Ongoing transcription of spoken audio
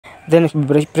Then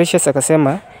Precious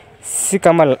akasema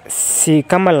si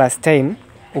kama last time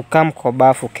ukam kwa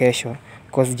bafu kesho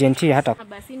cause Jenty hata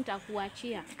basi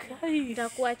nitakuachia.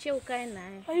 Nitakuachia ukae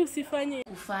naye. Hayo usifanye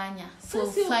Kufanya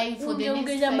for the next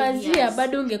 5 years.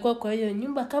 Bado ungekuwa kwa hiyo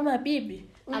nyumba kama bibi.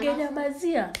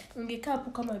 Ungenyamazia, ungekaa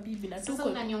hapo kama bibi na tuko. Sasa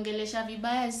unaniongelesha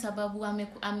vibaya sababu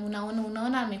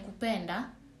unaona amekupenda.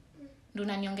 Ndio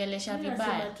unaniongelesha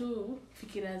vibaya. Nasema tu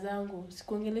fikira zangu.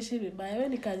 Sikuongeleshe vibaya. Wewe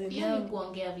ni kazi yangu. Hiyo ni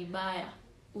kuongea vibaya.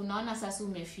 Unaona sasa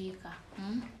umefika.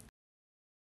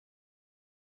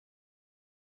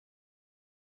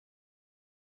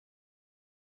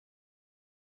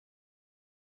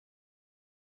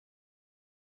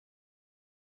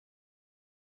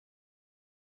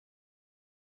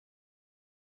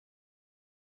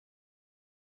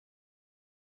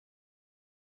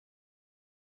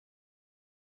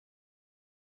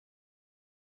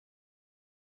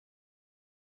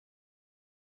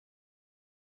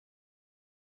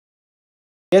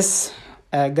 Yes,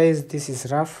 guys, this is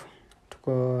Raf.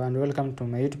 And welcome to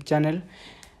my YouTube channel,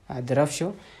 The Raf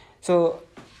Show. So,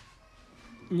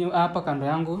 hapa kando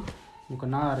yangu niko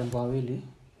na warembo wawili.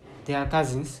 They are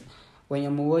cousins. When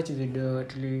you watch video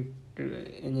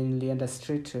yenye nilienda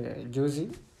street juzi,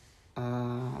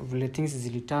 vile things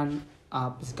ziliturn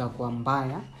up zikakuwa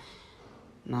mbaya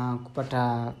na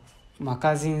kupata ma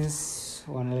cousins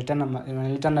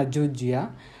wanaletana juu ya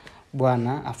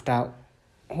bwana after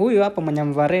huyu hapa mwenye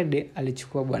mvarede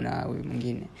alichukua bwana huyu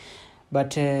mwingine.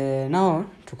 But now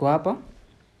tuko hapa.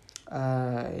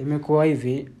 Imekuwa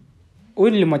hivi.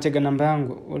 Huyu nilimwachia namba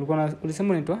yangu. Ulisema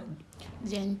unaitwa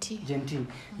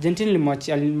Jenty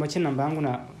nilimwachia namba yangu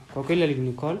na kwa kweli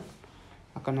alinicall.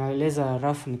 Akanaeleza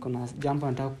Raf niko na jambo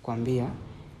nataka kukuambia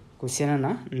kuhusiana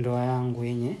na ndoa yangu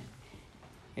yenye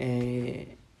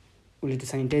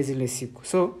ulitusanitize ile siku.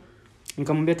 So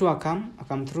nikamwambia tu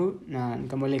akam through na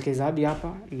nikamwelekeza hadi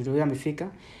hapa ndio yeye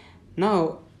amefika.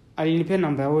 Now alinipea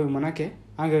namba yao manake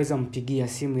angeweza mpigia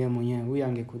simu yeye mwenyewe huyu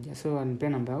angekuja. So alinipea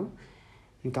namba yao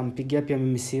nikampigia pia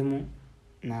mimi simu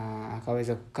na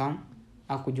akaweza kukam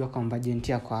akujua kwamba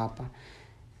Jenty yako hapa.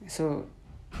 So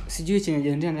sijui chenye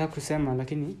Jenty anataka kusema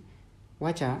lakini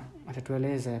wacha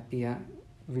atatueleza pia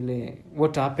vile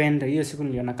what happened hiyo siku.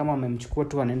 Niliona kama amemchukua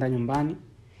tu anaenda nyumbani.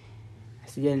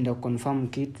 Sijui ndio confirm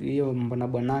kitu hiyo mbona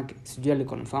bwanake. Sijui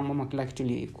aliconfirm ama kila kitu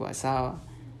ilikuwa sawa.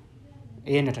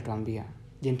 Yeye ndiye atatuambia.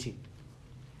 Jenty,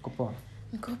 uko poa?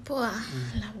 Niko poa.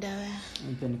 Labda wewe.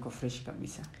 Mimi niko fresh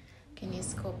kabisa. Kini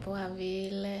siko poa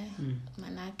vile.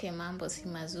 Manake mambo si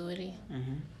mazuri.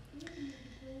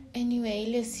 Anyway,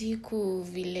 ile siku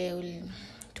vile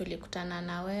tulikutana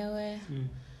na wewe.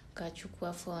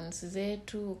 Ukachukua phones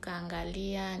zetu,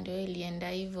 ukaangalia ndio ilienda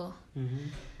hivyo.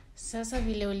 Sasa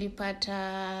vile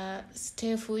ulipata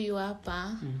Steph huyu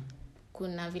hapa,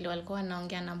 kuna vile walikuwa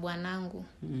wanaongea na bwanangu.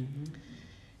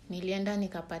 Nilienda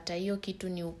nikapata hiyo kitu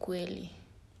ni ukweli.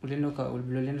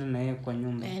 Ulienda na yeye kwa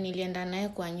nyumba? Nilienda naye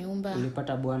kwa nyumba.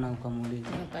 Ulipata bwana ukamuuliza?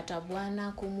 Nilipata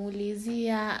bwana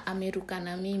kumuulizia, ameruka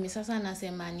na mimi. Sasa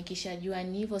nasema nikishajua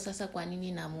ni hivyo sasa kwa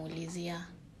nini namuulizia?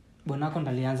 Bwanako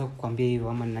ndo alianza kukwambia hivyo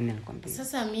ama nani alikwambia?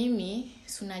 Sasa mimi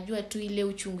si unajua tu ile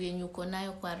uchungu yenye uko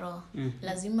nayo kwa roho.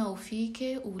 Lazima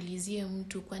ufike uulizie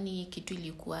mtu kwani kitu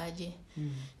ilikuaje.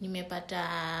 Nimepata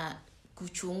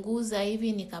kuchunguza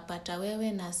hivi nikapata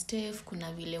wewe na Steph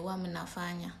kuna vile wao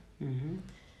mnafanya.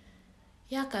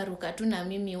 Akaruka tu na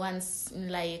mimi once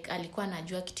like alikuwa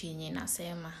anajua kitu yenye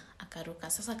nasema akaruka.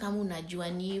 Sasa kama unajua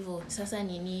ni hivyo sasa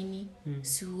ni nini?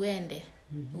 Si uende.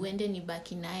 Uende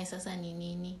nibaki naye sasa ni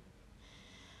nini?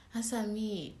 Sasa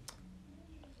mimi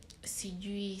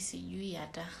sijui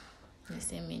hata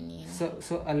niseme nini.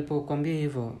 So alipokuambia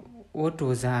hivyo what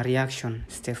was her reaction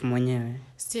Steph mwenyewe?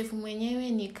 Steph mwenyewe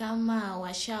ni kama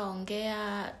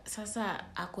washaongea sasa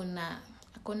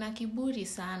akona kiburi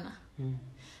sana.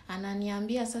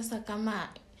 Ananiambia sasa kama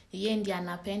yeye ndiye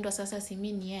anapendwa sasa si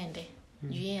mimi niende.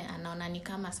 Yeye anaona ni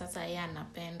kama sasa yeye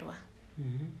anapendwa.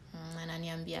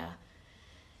 Ananiambia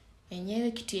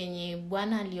enyewe kitu yenye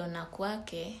bwana aliona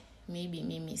kwake maybe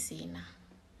mimi sina.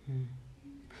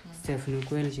 Steph, ni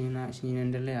kweli chenye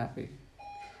inaendelea hapa?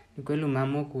 Ni kweli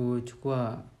umeamua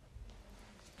kuchukua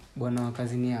bwana wa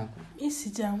kazini yako? Mimi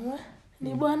sijaamua.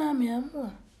 Ni bwana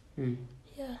ameamua.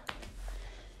 Yeah.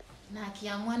 Na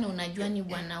akiamua na unajua ni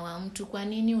bwana wa mtu kwa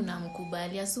nini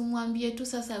unamkubali? Asimwambie tu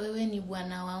sasa wewe ni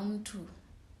bwana wa mtu.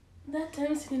 That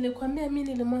time nilikwambia mimi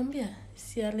nilimwambia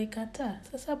si alikataa.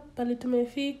 Sasa pale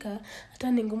tumefika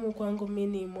hata ni ngumu kwangu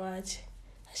mimi nimwache.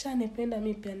 Ashanipenda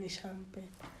mimi pia nishampenda.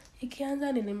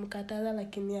 Ikianza nilimkataza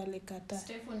lakini alikataa.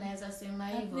 Steph unaweza sema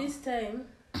hivyo. This time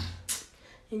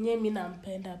yenyewe mimi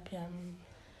nampenda pia mimi.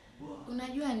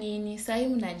 Unajua nini? Sasa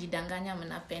mnajidanganya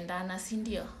mnapendana, si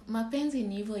ndio? Mapenzi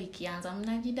ni hivyo, ikianza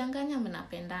mnajidanganya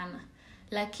mnapendana.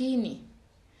 Lakini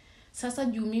sasa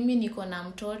juu mimi niko na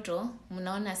mtoto,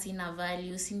 mnaona sina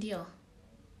value, si ndio?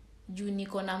 Juu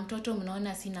niko na mtoto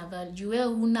mnaona sina value. Juu wewe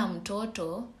huna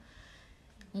mtoto,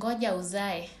 ngoja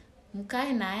uzae.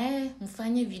 Mkae naye,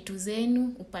 mfanye vitu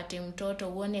zenu, upate mtoto,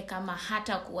 uone kama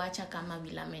hata kuacha kama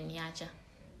bila ameniacha.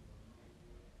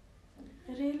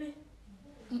 Really?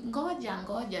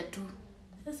 Ngoja tu.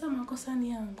 Sasa makosa ni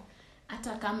yangu.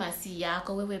 Hata kama si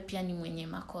yako, wewe pia ni mwenye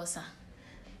makosa.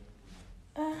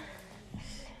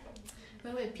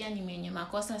 Wewe pia ni mwenye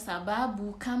makosa,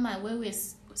 sababu kama wewe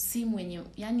si mwenye,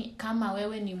 yani kama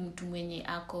wewe ni mtu mwenye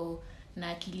ako na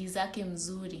akili zake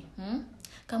mzuri,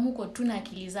 kama uko tu na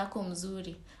akili zako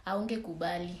mzuri,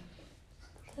 aungekubali.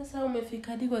 Sasa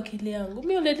umefika hadi kwa akili yangu.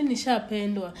 Mimi already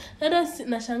nishapendwa. Hata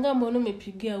nashangaa mbona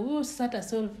umepigia. Huyo sasa ata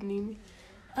solve nini?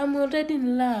 I'm already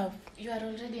in love. You are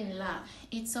already in love.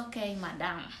 It's okay,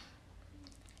 madam.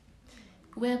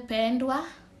 Wewe pendwa,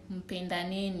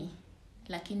 mpendaneni,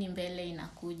 lakini mbele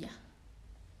inakuja.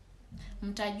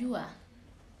 Mtajua.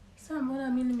 Sasa mbona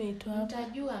mimi nimeitwa hapa?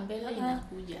 Mtajua mbele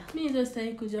inakuja. Mimi hizo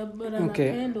sitaki kujua bora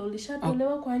napendo.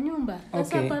 Ulishatolewa kwa nyumba.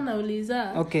 Sasa hapa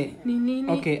nauliza. Ni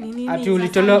nini? Ni nini?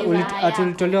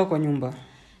 Ulitolewa kwa nyumba.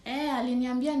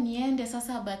 Aliniambia niende,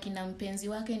 sasa baki na mpenzi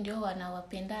wake ndio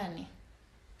wanawapendane.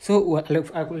 So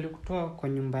alikutoa kwa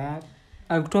nyumba yako?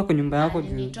 Alikutoa kwa nyumba yako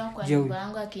juu? Alitoa kwa nyumba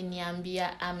yangu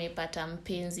akiniambia amepata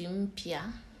mpenzi mpya.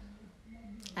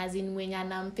 Azin mwenye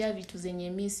anampea vitu zenye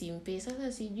mimi simpe.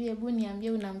 Sasa sijui, hebu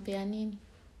niambie unampea nini?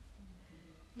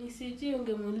 Nisijui,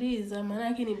 ungemuuliza maana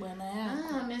yake ni bwana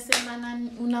yako. Amesema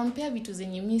unampea vitu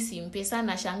zenye mimi simpe. Sasa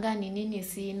nashangaa ni nini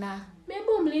sina.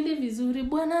 Hebu mlinde vizuri,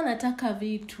 bwana anataka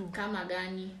vitu. Kama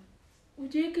gani?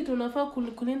 Ujue kitu unafaa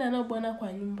kulinda nao bwana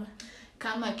kwa nyumba.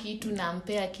 Kama kitu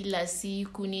nampea kila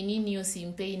siku, ni nini hiyo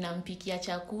simpei? Nampikia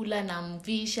chakula,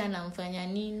 namvisha, namfanya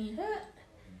nini?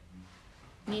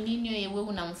 Ni nini wewe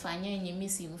unamfanyia yenye mimi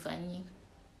simfanyii?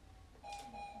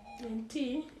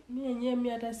 Jenty, mimi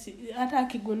hata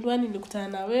akigundua nilikutana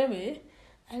na wewe,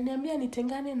 aliniambia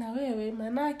nitengane na wewe,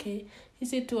 manake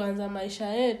sisi tuanza maisha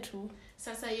yetu.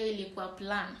 Sasa hiyo ilikuwa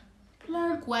plan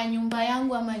kwa nyumba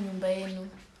yangu ama nyumba yenu?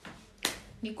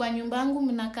 Ni kwa nyumba yangu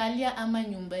mnakalia ama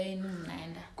nyumba yenu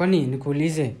mnaenda? Kwani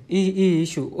nikuulize, hii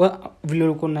issue vile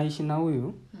uko naishi na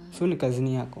huyu, sio ni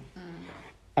kazini yako?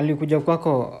 Alikuja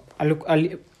kwako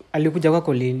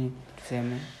lini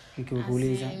tuseme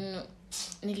nikikuuliza?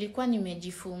 Nilikuwa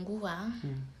nimejifungua,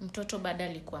 mtoto bado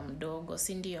alikuwa mdogo,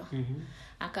 si ndio?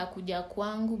 Akakuja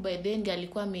kwangu, by then ndiye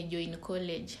alikuwa amejoin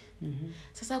college.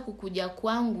 Sasa kukuja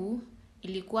kwangu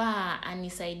ilikuwa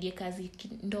anisaidie kazi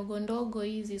ndogo ndogo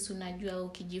hizi, si unajua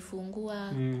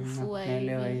ukijifungua kufua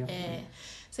hivi.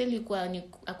 Sasa ilikuwa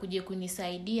akuje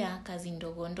kunisaidia kazi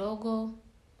ndogo ndogo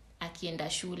akienda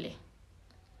shule.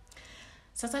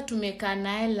 Sasa tumekaa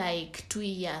naye like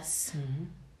 2 years.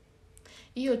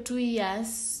 Hiyo 2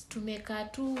 years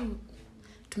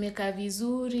tumekaa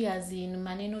vizuri, azin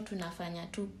maneno tunafanya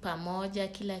tu pamoja,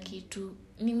 kila kitu.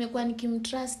 Nimekuwa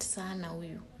nikimtrust sana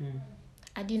huyu.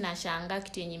 Hadi nashangaa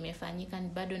kitu yenye imefanyika, ni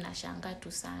bado nashangaa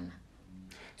tu sana.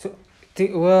 So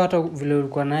wewe hata vile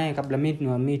ulikuwa naye kabla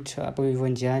meet hapo hivyo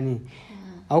njiani,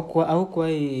 au kwa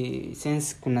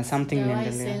sense kuna something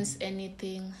inaendelea? Sense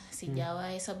anything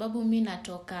sijawahi, sababu mimi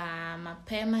natoka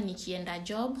mapema nikienda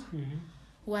job.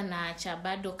 Huwa naacha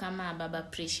bado kama baba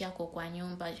pressure yako kwa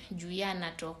nyumba, juu ya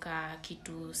natoka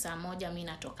kitu saa 1, mimi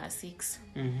natoka 6.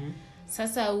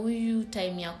 Sasa huyu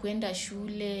time ya kwenda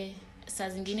shule, saa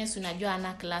zingine si unajua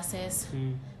ana classes.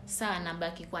 Sasa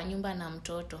anabaki kwa nyumba na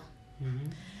mtoto.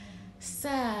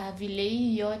 Sasa vile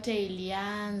hii yote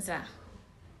ilianza,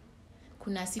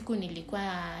 kuna siku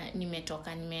nilikuwa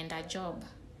nimetoka nimeenda job.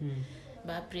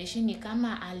 Baba pressure ni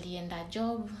kama alienda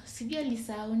job, sijui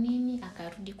alisahau nini,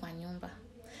 akarudi kwa nyumba.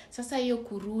 Sasa hiyo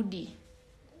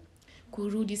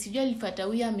kurudi sijui alifuata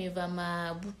huyu amevaa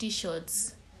mabuti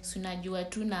shorts. Si unajua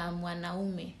tu na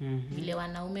mwanaume vile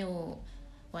wanaume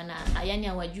yani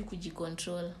hawajui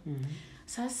kujicontrol.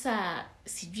 Sasa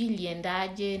sijui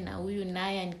iliendaje, na huyu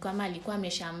naye ni kama alikuwa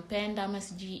ameshampenda ama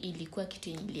sijui ilikuwa kitu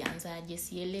ilianzaje,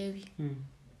 sielewi.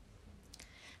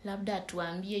 Labda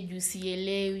tuambie juu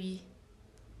sielewi.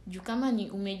 Juu kama ni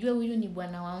umejua huyu ni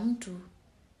bwana wa mtu,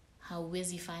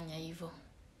 hauwezi fanya hivyo.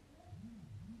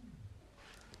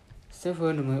 Sasa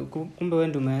wewe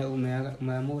ndio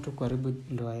umeamua tu karibu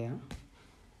ndoa ya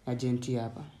Jenty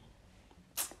hapa.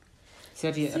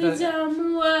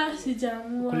 Sijaamua.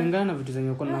 Kulingana na vitu zenye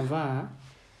uko navaa,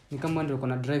 ni kama ndio uko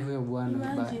na drive hiyo bwana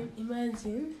vibaya.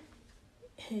 Imagine.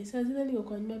 Sasa niko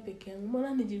kwa nyumba peke yangu.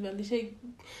 Mbona nijivalishe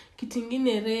kitu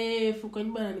kingine refu kwa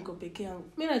nyumba na niko peke yangu?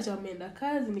 Mimi najua ameenda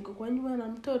kazi, niko kwa nyumba na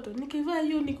mtoto. Nikivaa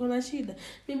hiyo niko na shida.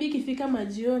 Maybe ikifika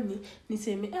majioni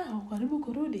niseme, karibu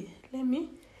kurudi. Let me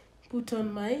put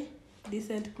on my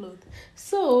decent clothes.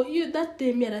 So, that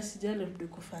day mimi anasijali ndio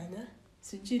kufanya.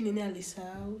 Sijui nini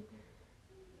alisahau.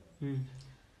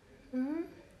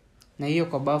 Na hiyo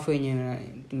kwa bafu yenye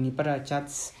nipata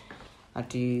chats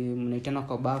ati mnaitana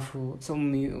kwa bafu. So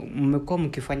mmekuwa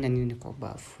mkifanya nini kwa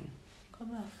bafu? Kwa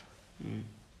bafu.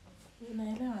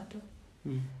 Unaelewa tu.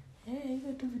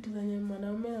 Hizo tu vitu zenye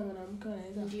mwanaume na mwanamke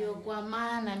wanaweza. Ndio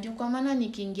kwa maana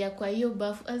nikiingia kwa hiyo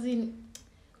bafu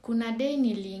kuna day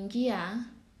niliingia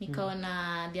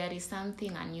nikaona there is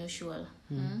something unusual.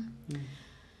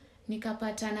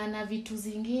 Nikapatana na vitu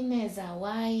zingine za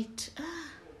white.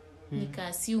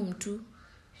 Nika-assume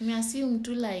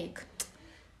tu like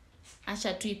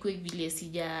acha tu ikue vile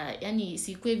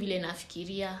sikue vile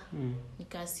nafikiria.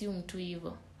 Nika-assume tu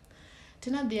hivyo.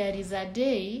 Tena there is a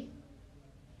day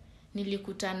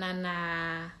nilikutana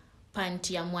na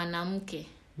panti ya mwanamke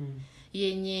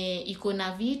yenye iko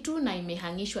na vitu na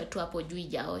imehangishwa tu hapo juu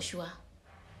ijaoshwa.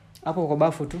 Hapo kwa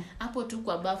bafu tu? Hapo tu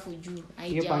kwa bafu juu.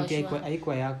 Hiyo panti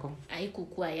haikuwa yako?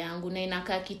 Haikuwa yangu na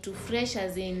inakaa kitu fresh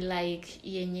as in like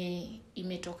yenye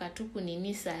imetoka tu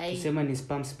kunini sahi. Tuseme ni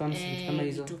spam kama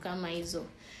hizo. Vitu kama hizo.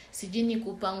 Sijui ni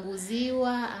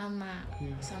kupanguziwa ama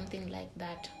something like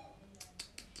that.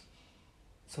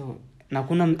 So, na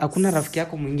hakuna rafiki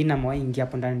yako mwingine amewahi ingia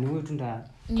hapo ndani? Ni huyo tu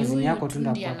kazini yako tu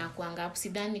ndio anakuanga hapo.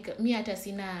 Sidhani mimi hata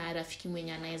sina rafiki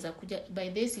mwenye anaweza kuja. By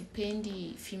the way,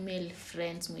 sipendi female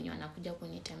friends mwenye wanakuja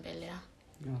kunitembelea.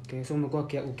 Okay, so umekuwa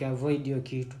ukiavoid hiyo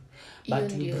kitu.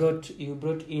 But you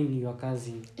brought in your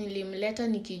cousin. Nilimleta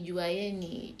nikijua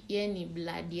yeye ni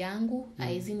blood yangu,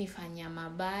 haizi nifanya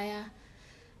mabaya.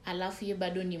 Alafu yeye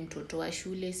bado ni mtoto wa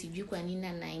shule, sijui kwa nini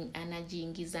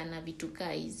anajiingiza na vitu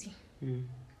kaa hizi.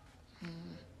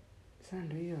 Sasa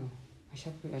ndio hiyo.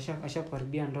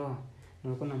 Ashakuharibia ndoa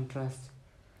na uko na mtrust.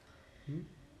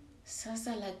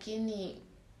 Sasa lakini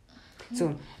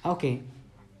so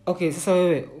okay sasa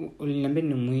wewe uliniambia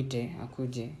nimuite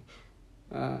akuje.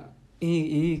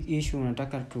 Hii issue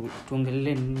unataka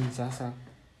tuongelee nini sasa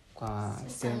kwa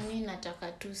Steve? Mimi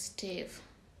nataka tu Steve.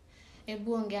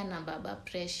 Hebu ongea na baba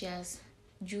Precious.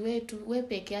 We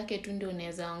peke yake tu ndio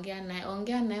unaweza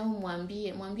ongea naye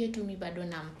mwambie tu mimi bado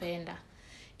nampenda.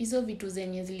 Hizo vitu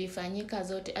zenye zilifanyika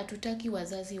zote hatutaki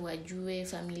wazazi wajue,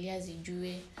 familia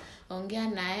zijue. Ongea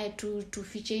naye tu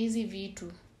tufiche hizi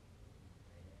vitu.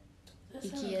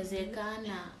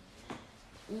 Ikiwezekana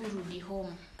urudi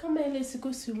home. Kama ile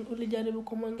siku ulijaribu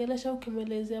kumwongelesha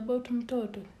ukimwelezea about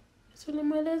mtoto. Si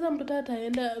ulimweleza mtoto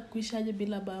ataenda kuishaje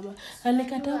bila baba.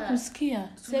 Alikataa kusikia.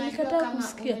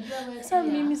 Sasa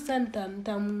mimi sasa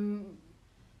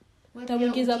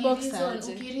tamuingiza box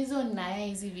aje. Ukireason na yeye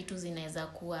hizi vitu zinaweza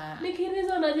kuwa.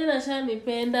 Nikireason aje na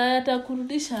shanipenda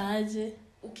atakurudisha aje.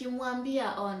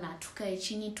 Ukimwambia ona tukae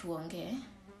chini tuongee.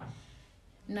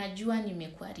 Najua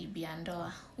nimekuharibia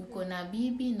ndoa. Uko na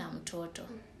bibi na mtoto.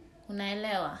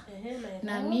 Unaelewa?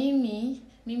 Na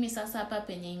mimi sasa hapa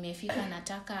penye imefika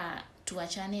nataka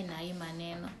tuachane na hii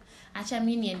maneno. Acha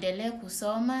mimi niendelee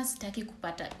kusoma, sitaki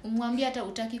kupata. Umwambie hata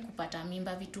utaki kupata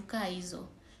mimba vitu kaa hizo.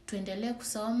 Tuendelee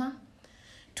kusoma.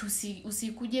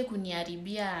 Usikuje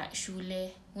kuniharibia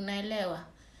shule. Unaelewa?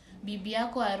 Bibi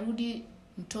yako arudi,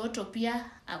 mtoto pia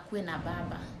akue na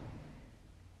baba.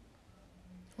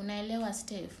 Unaelewa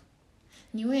Steve?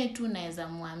 Ni wewe tu naweza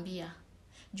muambia.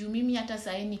 Juu mimi hata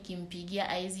sasa nikimpigia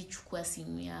haizi chukua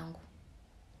simu yangu.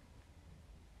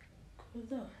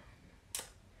 Kuzo.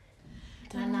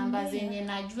 Na namba zenye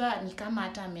najua ni kama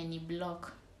hata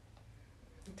ameniblock.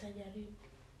 Nitajaribu.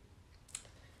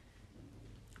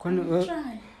 Kwani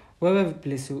wewe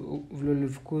place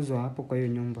ulifukuzwa hapo kwa hiyo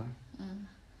nyumba?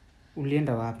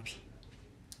 Ulienda wapi?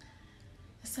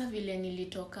 Sasa vile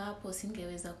nilitoka hapo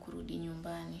singeweza kurudi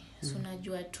nyumbani. So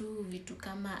unajua tu vitu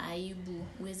kama aibu,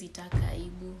 huwezi taka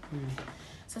aibu.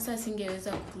 Sasa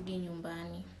singeweza kurudi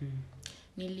nyumbani.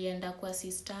 Nilienda kwa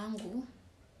sistangu.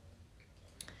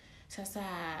 Sasa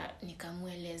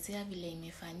nikamuelezea vile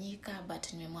imefanyika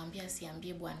but nimemwambia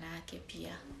asiambie bwana yake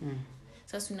pia.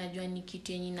 Sasa unajua ni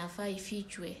kitu yenye inafaa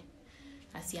ifichwe,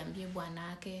 asiambie bwana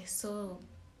yake. So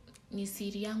ni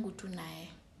siri yangu tu naye.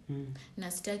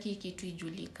 Na sitaki kitu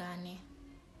ijulikane.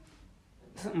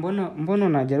 Mbona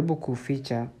unajaribu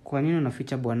kuficha? Kwa nini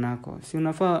unaficha bwanako? Si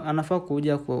anafaa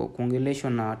kuja kuongeleshwa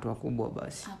na watu wakubwa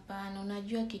basi. Hapana,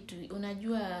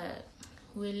 unajua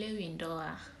uelewi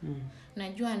ndoa.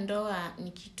 Najua ndoa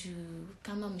ni kitu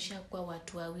kama mshakuwa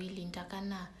watu wawili,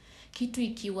 nitakana kitu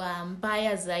ikiwa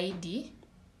mbaya zaidi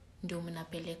ndio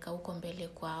mnapeleka huko mbele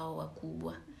kwao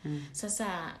wakubwa.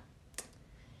 Sasa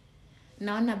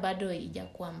naona bado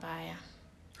haijakuwa mbaya.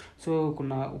 So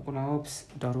kuna hopes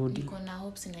utarudi? Niko na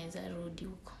hopes naweza rudi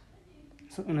huko.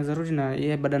 So unaweza rudi na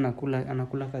yeye bado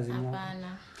anakula kazi yake?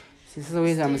 Hapana. Sasa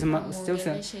wewe amesema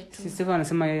Steve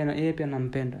anasema yeye pia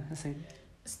anampenda. Sasa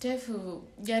Steve,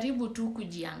 jaribu tu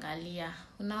kujiangalia.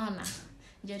 Unaona?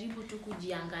 Jaribu tu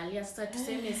kujiangalia. Sasa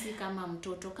tuseme si kama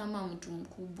mtoto, kama mtu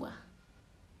mkubwa.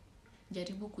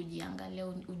 Jaribu kujiangalia,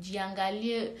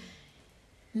 ujiangalie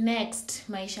next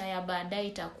maisha ya baadaye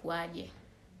itakuaje.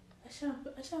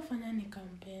 Ashafanya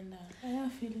nikampenda. I have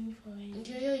feelings for him.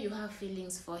 Ndio, you have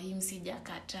feelings for him,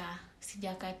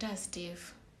 sijakataa Steve.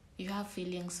 You have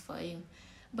feelings for him.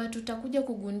 But utakuja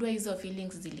kugundua hizo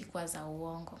feelings zilikuwa za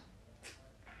uongo.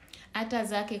 Hata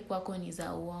zake kwako ni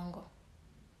za uongo.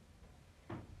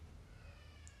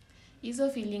 Hizo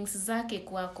feelings zake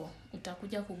kwako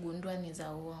utakuja kugundua ni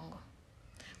za uongo.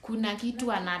 Kuna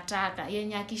kitu anataka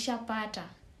yenye akishapata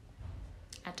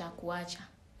atakuacha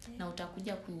na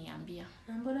utakuja kuniambia.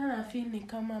 Na mbona na feel ni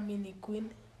kama mimi ni queen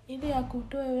ili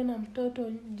akutoe wewe na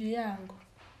mtoto juu yangu?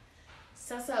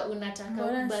 Sasa unataka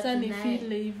ubaki naye. Sasa ni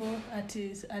feel hivyo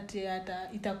ati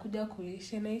itakuja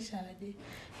kuisha na ishaje?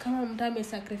 Kama mtu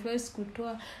amesacrifice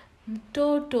kutoa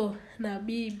mtoto na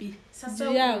bibi. Sasa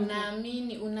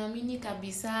unaamini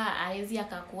kabisa haezi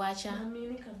akakuacha?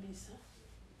 Naamini kabisa.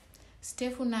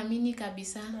 Steve, unaamini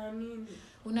kabisa? Naamini.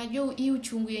 Unajua hii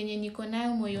uchungu yenye niko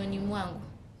nayo moyoni mwangu,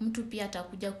 mtu pia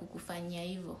atakuja kukufanyia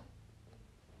hivyo.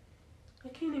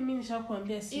 Lakini mimi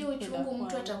nishakwambia si hii uchungu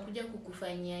mtu atakuja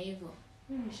kukufanyia hivyo.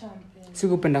 Mimi nishampenda.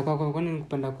 Sikupenda kwako, kwani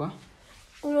nikupenda kwa?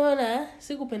 Unaona,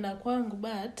 sikupenda kwangu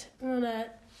but unaona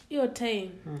hiyo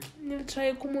time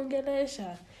nilitry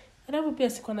kumongelesha. Alafu pia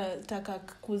siko nataka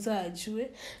kuzaa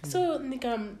jue. So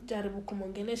nikamjaribu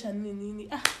kumongelesha nini.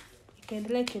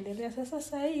 Ikaendelea.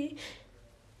 Sasa hii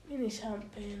mimi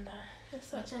nishampenda.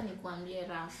 Sasa acha nikwambie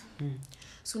Rafu.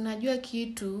 So unajua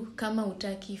kitu kama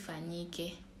utaki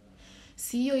ifanyike.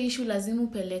 Si hiyo issue lazima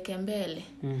upeleke mbele.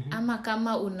 Ama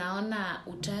kama unaona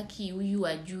utaki huyu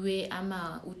ajue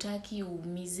ama utaki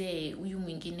uumize huyu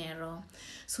mwingine roho.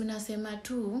 So unasema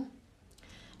tu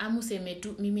useme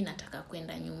tu mimi nataka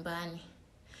kwenda nyumbani.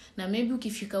 Na maybe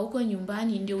ukifika huko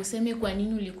nyumbani ndio useme kwa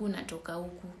nini ulikuwa unatoka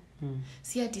huku.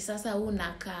 Si ati sasa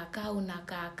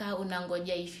unakaa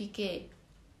unangoja ifike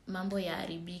mambo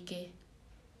yaharibike.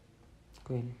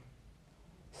 Kweli.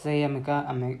 Sasa yeye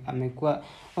amekuwa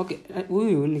okay,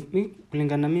 huyu ni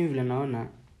kulingana mimi vile naona.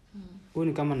 Huyu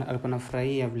ni kama alikuwa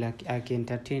anafurahia vile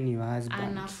aki-entertain your husband.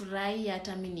 Anafurahia,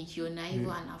 hata mimi nikiona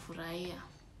hivyo anafurahia.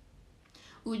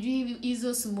 Ujui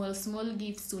hizo small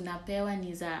gifts unapewa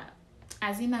ni za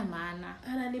hazina maana.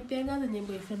 Ananipenga zenye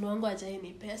boyfriend wangu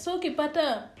hajainipea. So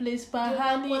ukipata place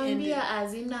pahani nakwambia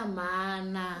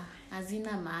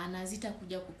hazina maana,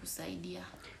 zitakuja kukusaidia.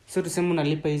 So tuseme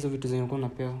unalipa hizo vitu zenye uko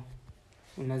unapewa.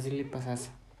 Unazilipa sasa.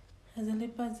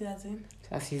 Nazilipa ziazini.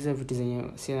 Sasa hizo vitu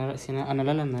zenye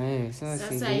analala na wewe.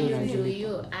 Sasa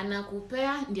hiyo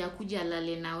anakupea ndio akuja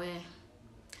alale na wewe.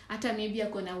 Hata maybe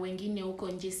kuna wengine huko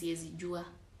nje siwezi jua.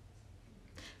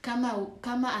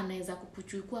 Kama anaweza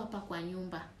kukuchukua hapa kwa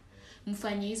nyumba.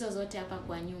 Mfanye hizo zote hapa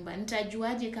kwa nyumba.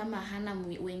 Nitajuaje kama hana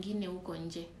wengine huko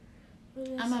nje?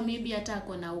 Ama maybe hata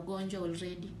akona ugonjwa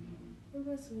already.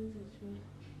 Siwezi jua.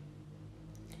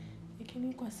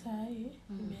 Lakini kwa saa hii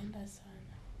nimeenda sana.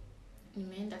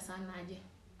 Nimeenda sana aje?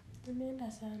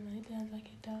 Nimeenda sana, ilianza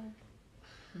kitambo.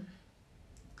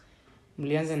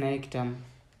 Mlianza na yeye kitambo?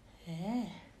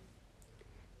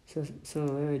 So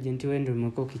wewe Jenty, wewe ndio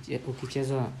umekuwa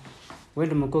ukichezwa, wewe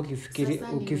ndio umekuwa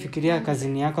ukifikiria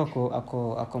kazini yako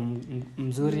ako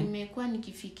mzuri? Nimekuwa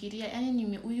nikifikiria,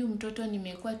 yani huyu mtoto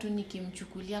nimekuwa tu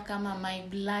nikimchukulia kama my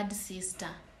blood sister.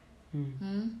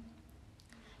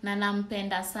 Na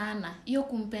nampenda sana. Hiyo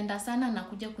kumpenda sana na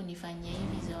kuja kunifanyia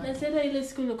hivi zote. Na sasa ile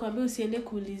siku nilikwambia usiende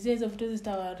kuulizia hizo vitu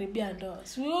zitawaharibia ndoa.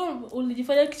 Sio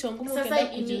ulijifanya kichwa ngumu ukaenda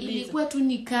kujiuliza. Sasa ilikuwa tu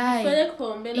nikae.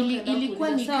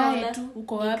 Ilikuwa nikae tu.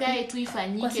 Nikae tu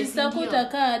ifanyike. Kwa sasa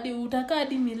utakaa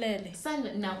hadi milele.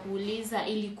 Sasa nakuuliza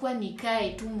ilikuwa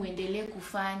nikae tu muendelee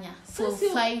kufanya for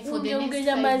the next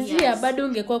 5 years. Bado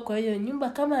ungekuwa kwa hiyo nyumba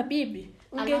kama bibi.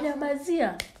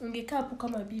 Ungenyamazia, ungekaa hapo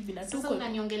kama bibi na tuko. Sasa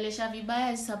unaniongelesha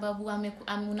vibaya sababu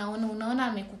unaona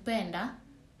amekupenda.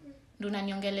 Ndio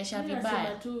unaniongelesha vibaya.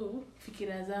 Nasema tu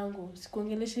fikira zangu,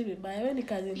 sikuongeleshe vibaya. Wewe ni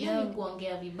kazi yangu. Yaani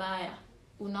kuongea vibaya.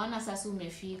 Unaona sasa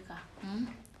umefika.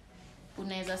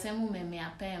 Unaweza sema umemea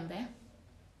pembe.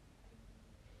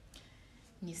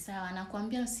 Ni sawa,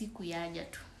 nakwambia siku yaja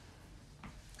tu.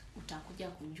 Utakuja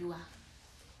kujua.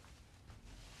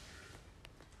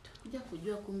 kuja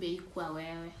kujua kumbe ikuwa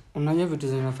wewe. Unajua vitu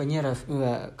zinafanyia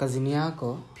kazini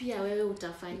yako Pia wewe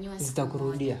utafanywa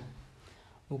zitakurudia.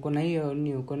 Uko na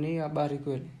hiyo habari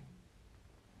kweli?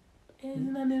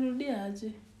 Zinanirudia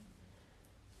aje?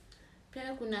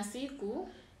 Pia kuna siku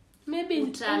Maybe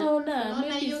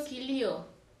unaona hiyo kilio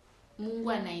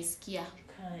Mungu anaisikia.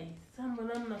 Kai, sasa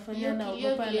mbona mnafanya na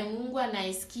ogopa? Hiyo Mungu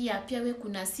anaisikia, pia wewe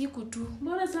kuna siku tu.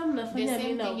 Mbona sasa mnafanya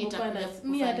mimi na ogopa?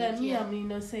 Mimi hata mimi am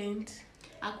innocent.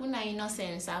 Hakuna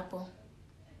innocence hapo.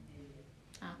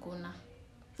 Hakuna.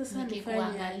 Sasa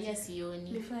nikikuangalia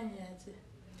sioni. Nifanye aje?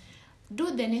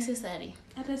 Do the necessary.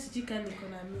 Hata sijika niko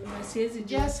na mimi, siwezi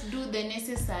just do the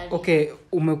necessary. Okay,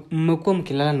 mmekuwa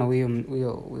mkilala na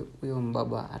huyo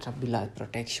mbaba hata bila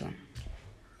protection.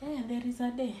 There is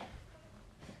a day.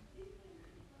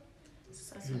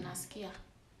 Sasa unasikia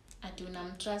ati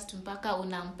unamtrust mpaka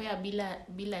unampea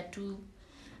bila tu,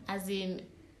 as in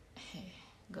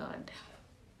God.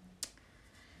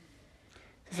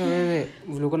 Sasa wewe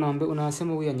ulikuwa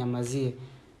unasema huyu anyamazie.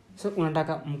 So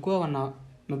unataka mkoa wana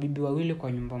mabibi wawili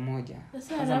kwa nyumba moja.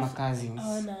 Sasa makazi.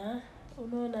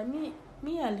 Unaona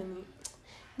mimi alini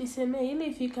niseme ile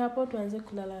ifika hapo tuanze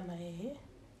kulala na yeye.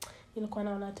 Ilikuwa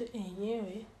naona tu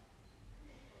yenyewe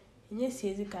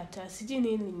siwezi kataa. Siji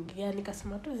nini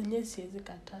nikasema tu yenyewe siwezi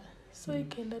kataa. So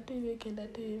ikaenda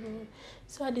tu hivyo.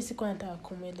 So hadi siku nataka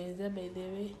kumuelezea by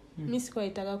the way. Mimi sikuwa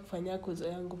nataka kufanya kuzo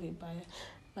yangu vibaya.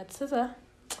 But sasa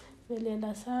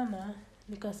nilienda sana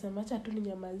nikasema acha tu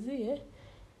ninyamazie.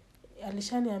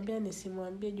 Alishaniambia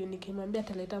nisimwambie juu nikimwambia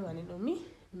ataleta maneno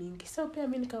mingi. So pia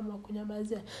mimi kama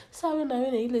kunyamazia. Sasa wewe na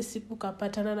wewe ile siku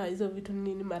kapatana na hizo vitu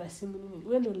nini mara simu nini.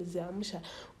 Wewe ndio uliziamsha.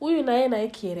 Huyu na yeye na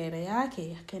kierere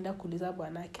yake akaenda kuuliza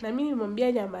bwanake. Na mimi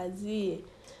nimwambia nyamazie.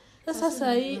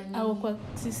 Sasa hii au kwa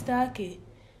sister yake.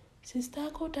 Sister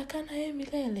yako utakaa na yeye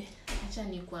milele. Acha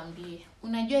nikwambie.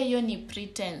 Unajua hiyo ni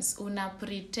pretense. Una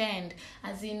pretend,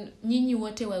 as in nyinyi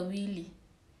wote wawili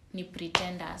ni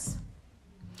pretenders.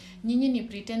 Nyinyi ni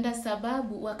pretenders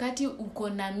sababu wakati uko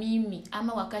na mimi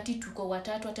ama wakati tuko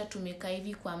watatu hata tumekaa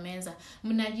hivi kwa meza,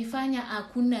 mnajifanya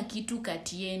hakuna kitu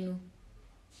kati yenu.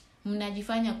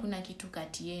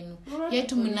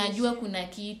 Yetu mnajua kuna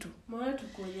kitu.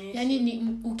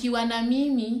 Yaani ukiwa na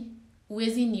mimi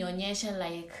uwezi nionyesha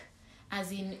like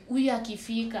as in huyu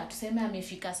akifika tuseme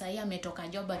amefika sahi ametoka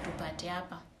job tupate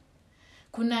hapa.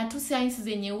 Kuna tu signs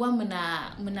zenye huwa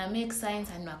mna make signs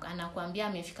anakuambia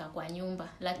amefika kwa nyumba,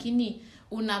 lakini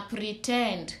una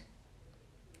pretend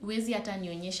uwezi hata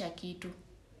nionyesha kitu.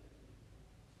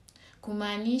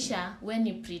 Kumaanisha we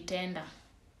ni pretender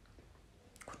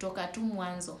kutoka tu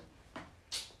mwanzo.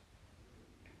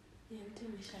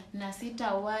 Na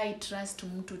sitawahi trust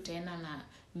mtu tena na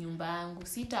nyumba yangu.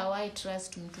 Sitawahi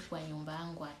trust mtu kwa nyumba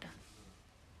yangu hata.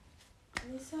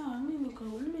 Ni sawa, mimi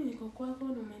niko kwako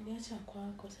na umeniacha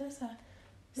kwako. Sasa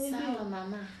sawa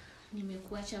mama,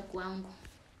 nimekuacha kwangu.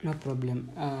 No problem.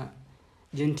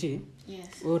 Jenty, yes.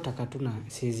 Wewe utakatuna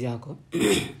size yako.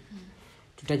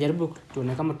 Tutajaribu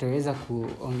tuone kama tutaweza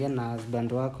kuongea na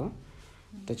husband wako.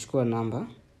 Tutachukua namba.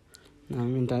 Na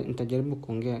mimi nitajaribu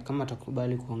kuongea kama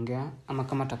atakubali kuongea ama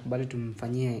kama atakubali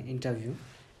tumfanyie interview.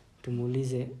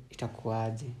 Tumuulize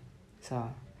itakuwaje.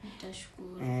 Sawa?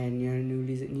 Nitashukuru.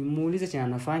 Nimuulize chenye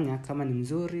anafanya kama ni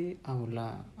mzuri au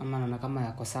la, ama naona kama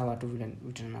yako sawa tu vile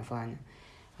vitu anafanya.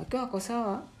 Akiwa yako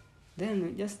sawa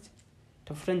then just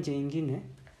tafuta njia nyingine,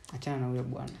 achana na huyo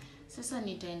bwana. Sasa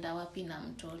nitaenda wapi na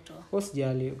mtoto?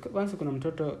 Usijali, once kuna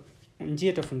mtoto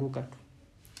njia itafunguka tu.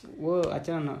 Wewe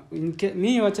achana na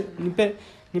mimi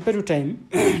nipe tu time,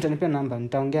 utanipa namba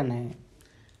nitaongea naye.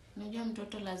 Unajua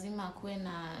mtoto lazima akuwe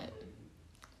na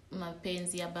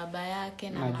mapenzi ya baba yake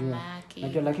na mama yake.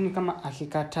 Najua, lakini kama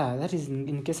akikataa, that is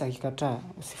in case akikataa,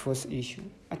 usiforce issue.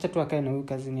 Acha tu akae na huyu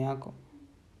kazini yako.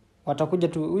 Watakuja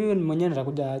tu, huyu ni mwenyewe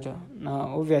atakuja acha. Na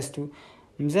obvious tu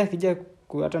mzee akija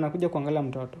hata anakuja kuangalia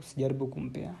mtoto, sijaribu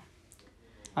kumpea.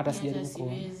 Hata sijaribu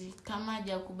siwezi. Kama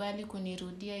hajakubali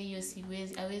kunirudia hiyo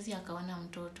siwezi. Hawezi akaona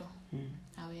mtoto.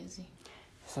 Hawezi.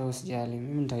 Sasa usijali.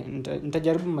 Mimi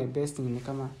nitajaribu my best ni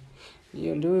kama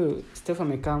hiyo ndio Steph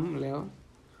amekam leo.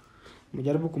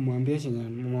 Mjaribu kumwambia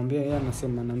mwambie yeye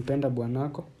anasema nampenda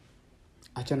bwanako.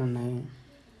 Achana naye.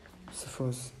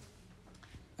 Usiforce.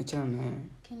 Achana naye.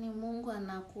 Lakini Mungu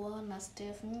anakuona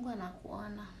Steph, Mungu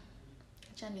anakuona.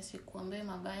 Acha nisikuombee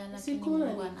mabaya lakini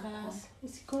Mungu anakuona.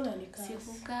 Isikona ni kasi.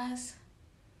 Sifukas.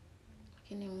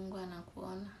 Lakini Mungu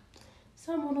anakuona.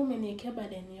 Sasa mbona umeniwekea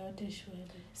burden yote shule?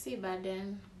 Si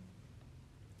burden.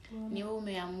 Ni wewe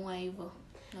umeamua hivyo.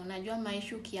 Na unajua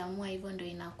maisha ukiamua hivyo ndio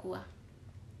inakuwa.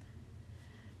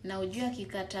 Na ujue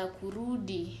akikataa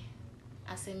kurudi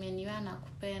aseme ni wewe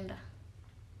anakupenda.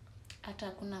 hata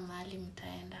hakuna mahali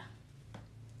mtaenda.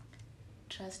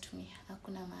 Trust me,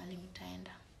 hakuna mahali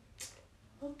mtaenda.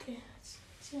 Okay,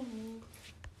 achia Mungu.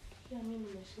 Pia mimi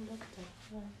nimeshinda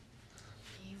kutafuta.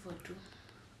 Hivyo tu.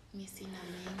 Mimi sina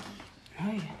mengi.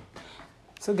 Haya.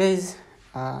 So guys,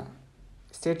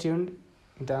 stay tuned.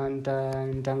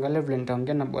 Nitaangalia vile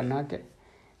nitaongea na bwanake.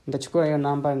 Nitachukua hiyo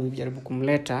namba nijaribu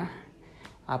kumleta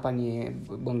hapa ni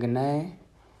bonge naye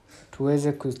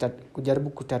tuweze kujaribu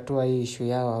kutatua hii issue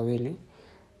yao wawili.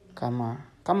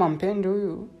 Kama mpendi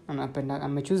huyu anapenda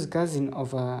amechoose cousin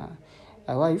of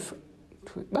a wife,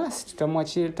 basi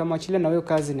tutamwachilia na huyo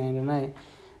cousin aende naye.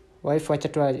 Wife acha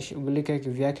tu ashughulike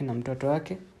kivyake na mtoto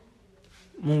wake.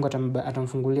 Mungu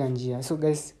atamfungulia njia. So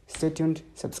guys, stay tuned,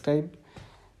 subscribe.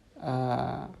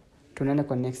 Tunaenda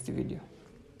kwa next video.